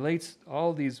mean, it relates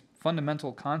all these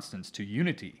fundamental constants to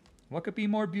unity. What could be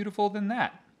more beautiful than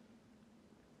that?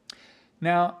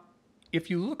 Now, if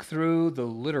you look through the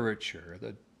literature,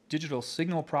 the digital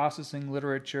signal processing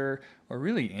literature, or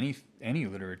really any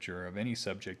literature of any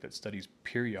subject that studies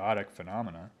periodic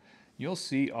phenomena, you'll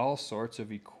see all sorts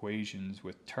of equations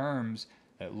with terms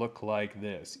that look like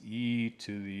this: e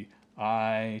to the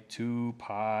I 2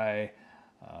 pi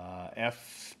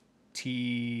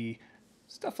ft,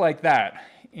 stuff like that.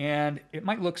 And it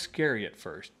might look scary at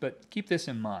first, but keep this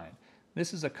in mind.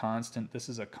 This is a constant, this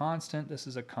is a constant, this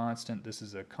is a constant, this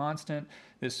is a constant.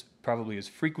 This probably is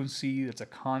frequency, that's a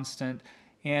constant.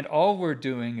 And all we're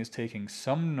doing is taking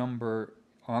some number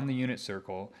on the unit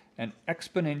circle and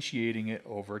exponentiating it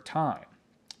over time.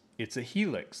 It's a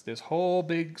helix. This whole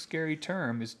big scary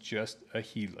term is just a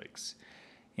helix.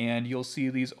 And you'll see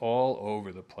these all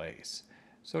over the place.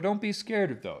 So don't be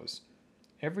scared of those.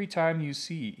 Every time you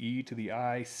see e to the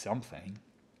I something,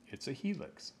 it's a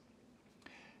helix.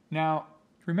 Now,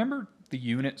 remember the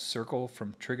unit circle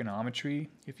from trigonometry?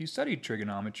 If you studied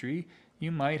trigonometry,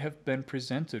 you might have been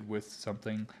presented with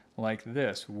something like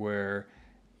this, where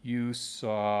you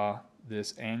saw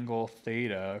this angle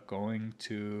theta going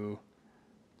to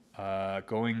a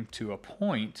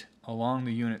point along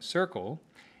the unit circle,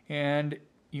 and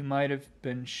you might have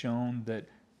been shown that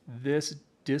this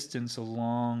distance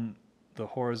along the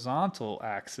horizontal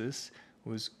axis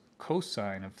was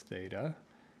cosine of theta,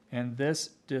 and this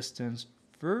distance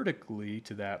vertically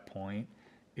to that point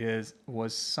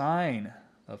was sine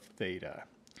of theta.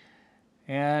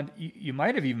 And you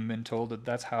might have even been told that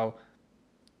that's how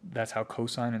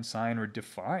cosine and sine are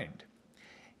defined.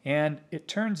 And it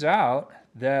turns out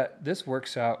that this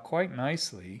works out quite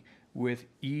nicely with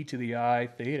e to the I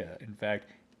theta. In fact,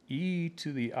 e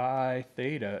to the I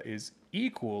theta is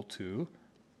equal to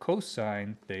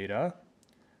cosine theta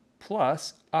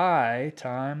plus I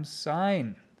times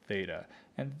sine theta.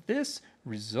 And this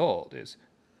result is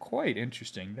quite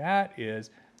interesting. That is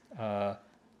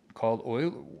called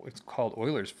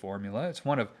Euler's formula. It's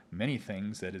one of many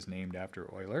things that is named after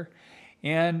Euler.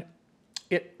 And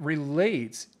it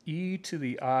relates e to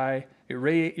the I, it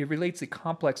relates the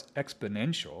complex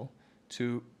exponential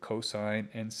to cosine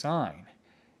and sine.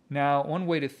 Now, one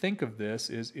way to think of this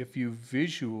is if you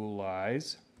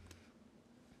visualize,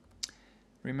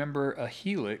 remember a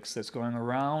helix that's going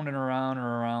around and around and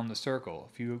around the circle.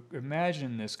 If you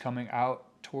imagine this coming out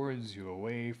towards you,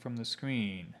 away from the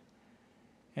screen,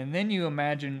 and then you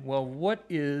imagine, well, what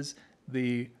is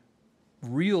the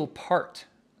real part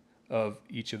of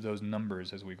each of those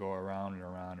numbers as we go around and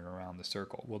around and around the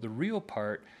circle? Well, the real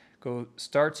part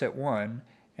starts at 1,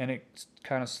 and it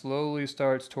kind of slowly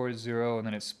starts towards 0, and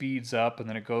then it speeds up, and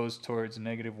then it goes towards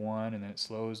 -1, and then it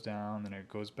slows down, and then it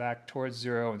goes back towards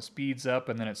 0 and speeds up,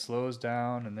 and then it slows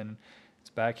down, and then it's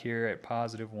back here at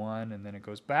 +1, and then it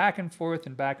goes back and forth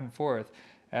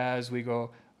as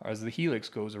the helix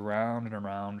goes around and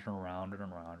around and around and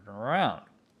around and around.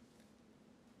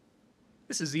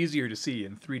 This is easier to see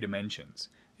in 3 dimensions.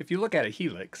 If you look at a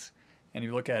helix and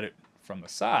you look at it from the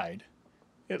side,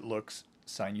 it looks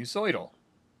sinusoidal.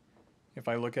 If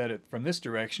I look at it from this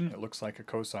direction, it looks like a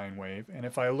cosine wave. And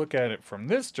if I look at it from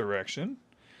this direction,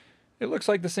 it looks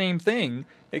like the same thing,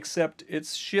 except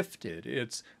it's shifted.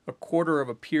 It's a quarter of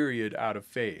a period out of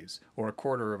phase, or a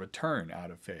quarter of a turn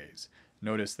out of phase.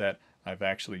 Notice that I've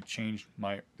actually changed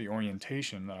the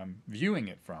orientation that I'm viewing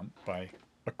it from by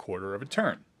a quarter of a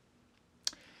turn.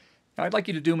 Now, I'd like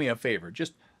you to do me a favor,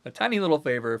 just a tiny little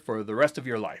favor for the rest of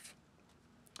your life.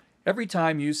 Every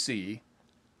time you see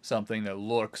something that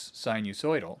looks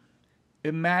sinusoidal,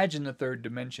 imagine the 3rd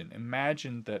dimension.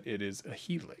 Imagine that it is a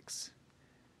helix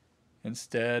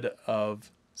instead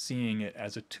of seeing it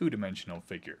as a 2-dimensional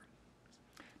figure.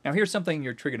 Now, here's something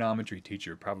your trigonometry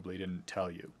teacher probably didn't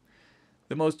tell you.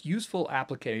 The most useful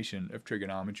application of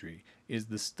trigonometry is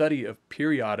the study of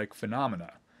periodic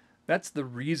phenomena. That's the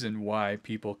reason why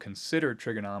people consider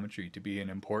trigonometry to be an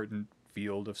important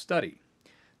field of study.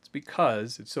 It's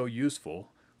because it's so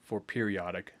useful for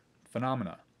periodic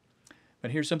phenomena.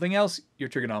 But here's something else your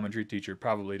trigonometry teacher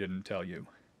probably didn't tell you.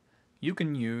 You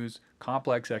can use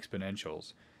complex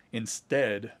exponentials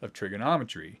instead of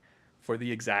trigonometry for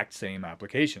the exact same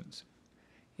applications.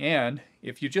 And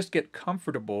if you just get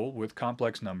comfortable with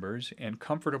complex numbers and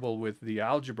comfortable with the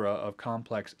algebra of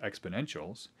complex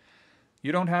exponentials,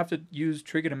 you don't have to use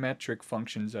trigonometric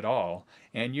functions at all,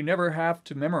 and you never have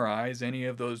to memorize any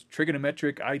of those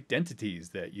trigonometric identities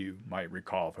that you might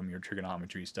recall from your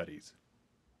trigonometry studies.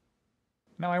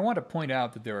 Now, I want to point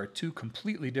out that there are two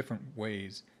completely different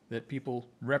ways that people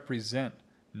represent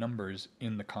numbers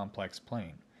in the complex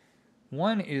plane.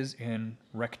 One is in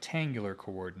rectangular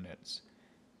coordinates.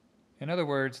 In other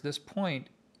words, this point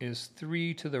is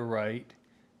 3 to the right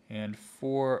and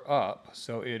 4 up,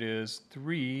 so it is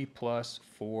 3 plus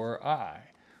 4i.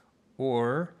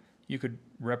 Or you could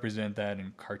represent that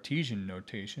in Cartesian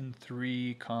notation,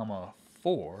 3 comma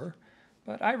 4,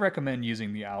 but I recommend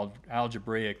using the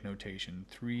algebraic notation,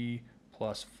 3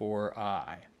 plus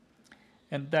 4i.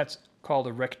 And that's called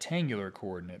a rectangular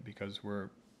coordinate because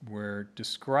we're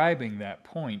describing that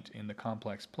point in the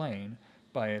complex plane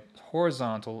by its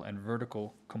horizontal and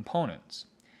vertical components.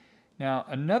 Now,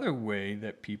 another way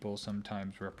that people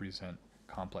sometimes represent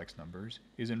complex numbers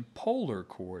is in polar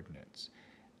coordinates.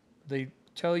 They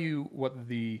tell you what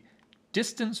the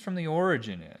distance from the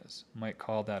origin is. Might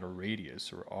call that a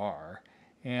radius, or r.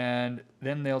 And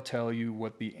then they'll tell you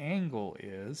what the angle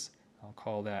is. I'll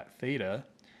call that theta,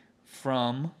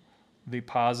 from the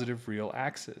positive real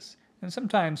axis. And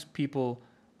sometimes people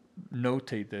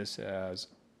notate this as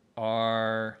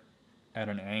r at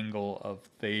an angle of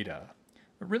theta.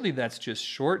 But really that's just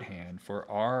shorthand for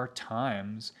r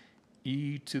times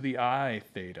e to the I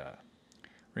theta.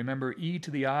 Remember, e to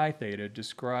the I theta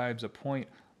describes a point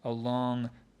along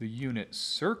the unit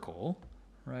circle,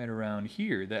 right around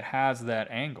here, that has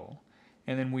that angle.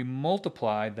 And then we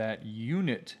multiply that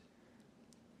unit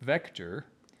vector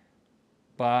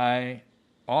by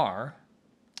r,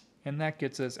 and that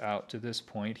gets us out to this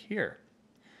point here.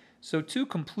 So two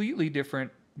completely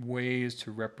different ways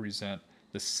to represent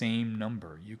the same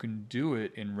number. You can do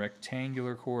it in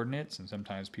rectangular coordinates, and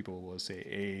sometimes people will say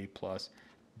a plus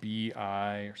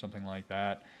bi or something like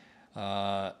that,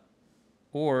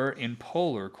 or in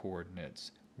polar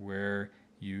coordinates where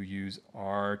you use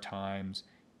r times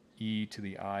e to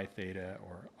the I theta,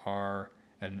 or r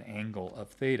at an angle of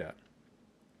theta.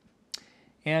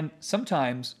 And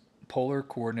sometimes polar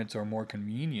coordinates are more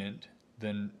convenient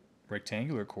than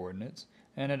rectangular coordinates,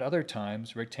 and at other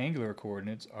times rectangular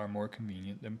coordinates are more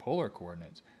convenient than polar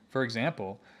coordinates. For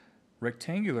example,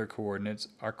 rectangular coordinates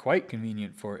are quite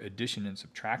convenient for addition and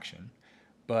subtraction,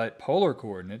 but polar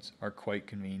coordinates are quite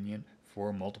convenient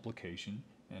for multiplication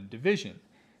and division.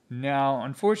 Now,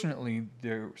 unfortunately,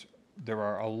 there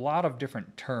are a lot of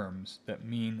different terms that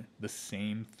mean the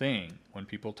same thing when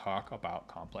people talk about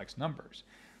complex numbers.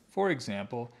 For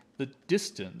example, the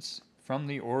distance from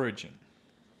the origin.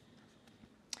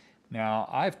 Now,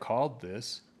 I've called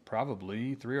this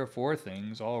probably 3 or 4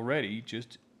 things already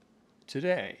just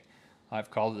today.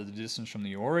 I've called it the distance from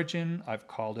the origin, I've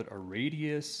called it a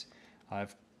radius,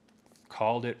 I've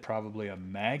called it probably a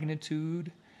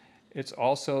magnitude. It's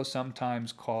also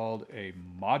sometimes called a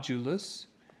modulus,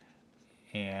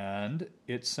 and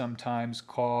it's sometimes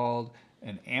called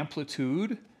an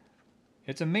amplitude.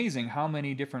 It's amazing how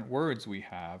many different words we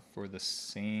have for the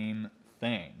same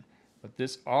thing. But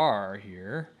this r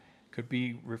here could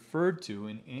be referred to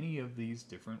in any of these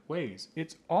different ways.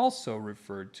 It's also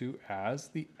referred to as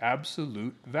the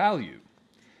absolute value.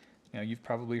 Now, you've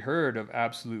probably heard of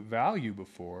absolute value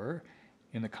before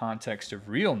in the context of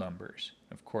real numbers.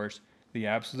 Of course, the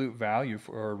absolute value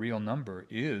for a real number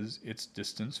is its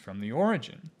distance from the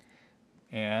origin.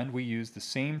 And we use the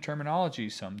same terminology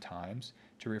sometimes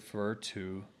to refer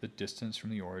to the distance from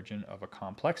the origin of a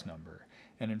complex number.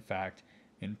 And in fact,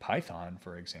 in Python,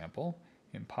 for example,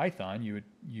 in Python you would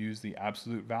use the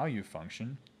absolute value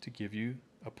function to give you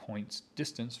a point's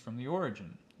distance from the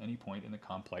origin, any point in the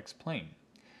complex plane.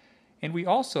 And we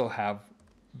also have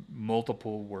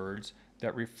multiple words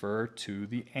that refer to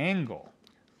the angle,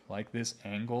 like this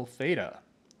angle theta.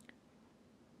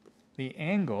 The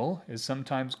angle is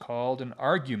sometimes called an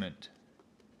argument,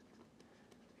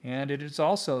 and it is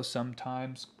also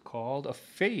sometimes called a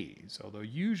phase, although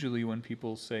usually when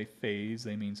people say phase,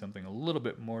 they mean something a little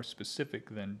bit more specific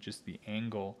than just the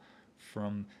angle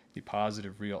from the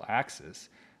positive real axis.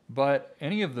 But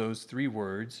any of those three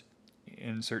words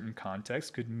in certain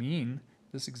contexts could mean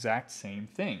this exact same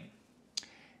thing.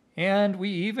 And we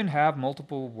even have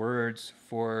multiple words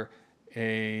for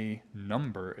a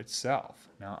number itself.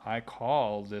 Now, I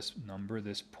call this number,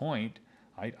 this point,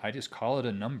 I just call it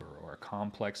a number or a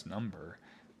complex number.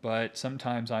 But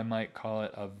sometimes I might call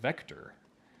it a vector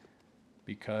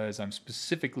because I'm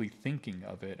specifically thinking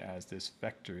of it as this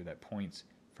vector that points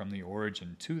from the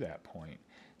origin to that point.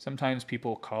 Sometimes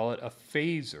people call it a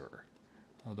phasor,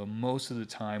 although most of the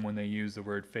time when they use the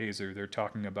word phasor, they're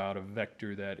talking about a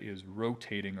vector that is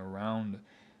rotating around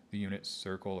the unit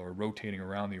circle or rotating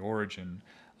around the origin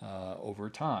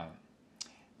over time.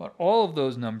 But all of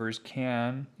those numbers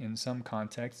can, in some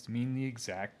contexts, mean the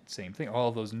exact same thing. All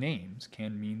of those names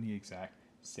can mean the exact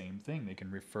same thing. They can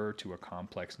refer to a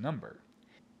complex number.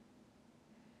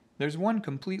 There's one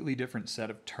completely different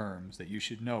set of terms that you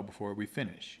should know before we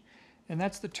finish, and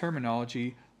that's the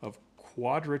terminology of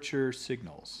quadrature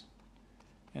signals.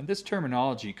 And this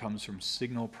terminology comes from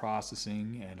signal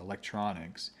processing and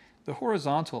electronics. The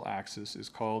horizontal axis is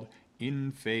called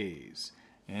in phase,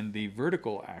 and the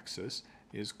vertical axis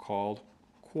is called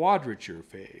quadrature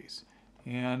phase.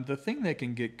 And the thing that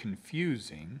can get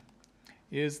confusing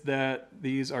is that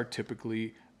these are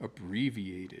typically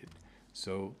abbreviated.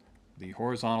 So the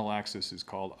horizontal axis is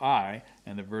called I,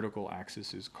 and the vertical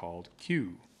axis is called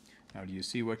Q. Now, do you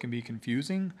see what can be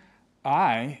confusing?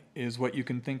 I is what you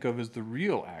can think of as the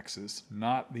real axis,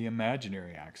 not the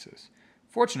imaginary axis.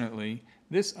 Fortunately,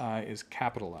 this I is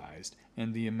capitalized,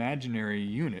 and the imaginary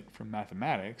unit from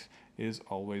mathematics is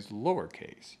always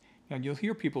lowercase. Now, you'll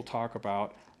hear people talk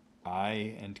about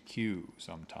I and Q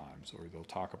sometimes, or they'll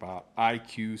talk about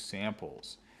IQ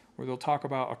samples, or they'll talk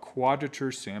about a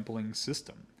quadrature sampling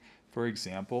system. For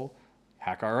example,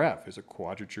 HackRF is a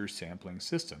quadrature sampling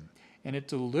system, and it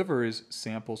delivers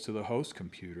samples to the host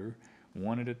computer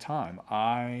one at a time.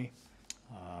 I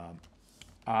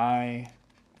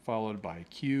followed by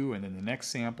Q, and then the next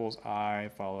sample's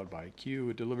I followed by Q.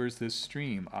 It delivers this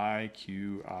stream, I,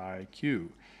 Q, I,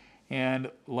 Q. And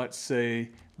let's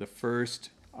say the first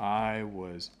I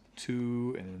was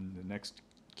 2, and then the next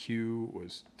Q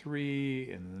was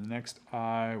 3, and then the next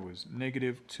I was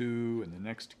 -2, and the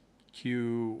next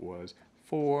Q was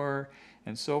 4,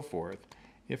 and so forth.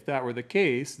 If that were the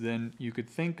case, then you could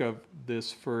think of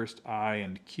this first I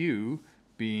and Q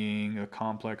being a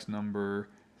complex number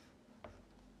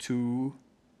 2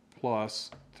 plus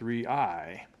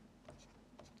 3I.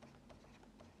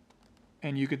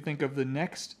 And you could think of the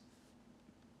next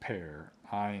pair,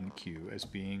 I and Q, as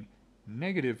being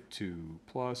 -2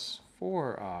 plus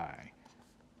 4I.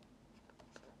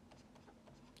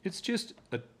 It's just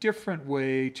a different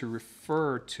way to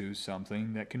refer to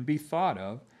something that can be thought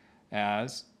of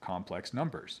as complex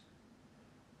numbers.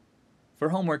 For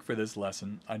homework for this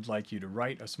lesson, I'd like you to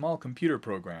write a small computer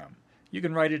program. You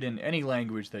can write it in any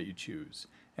language that you choose.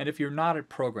 And if you're not a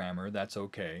programmer, that's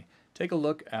okay. Take a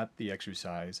look at the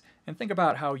exercise and think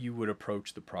about how you would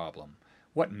approach the problem.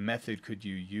 What method could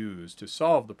you use to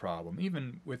solve the problem,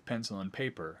 even with pencil and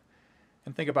paper?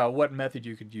 And think about what method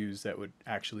you could use that would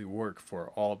actually work for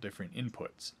all different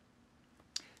inputs.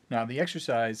 Now, the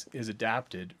exercise is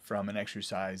adapted from an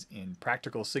exercise in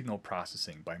Practical Signal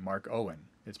Processing by Mark Owen.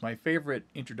 It's my favorite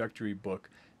introductory book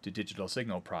to digital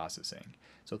signal processing.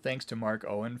 So thanks to Mark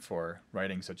Owen for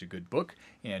writing such a good book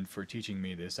and for teaching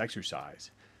me this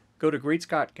exercise. Go to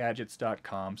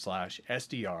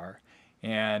greatscottgadgets.com/SDR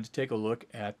and take a look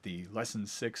at the Lesson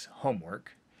 6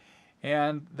 homework.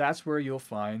 And that's where you'll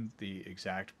find the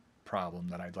exact problem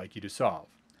that I'd like you to solve.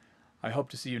 I hope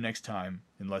to see you next time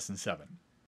in Lesson 7.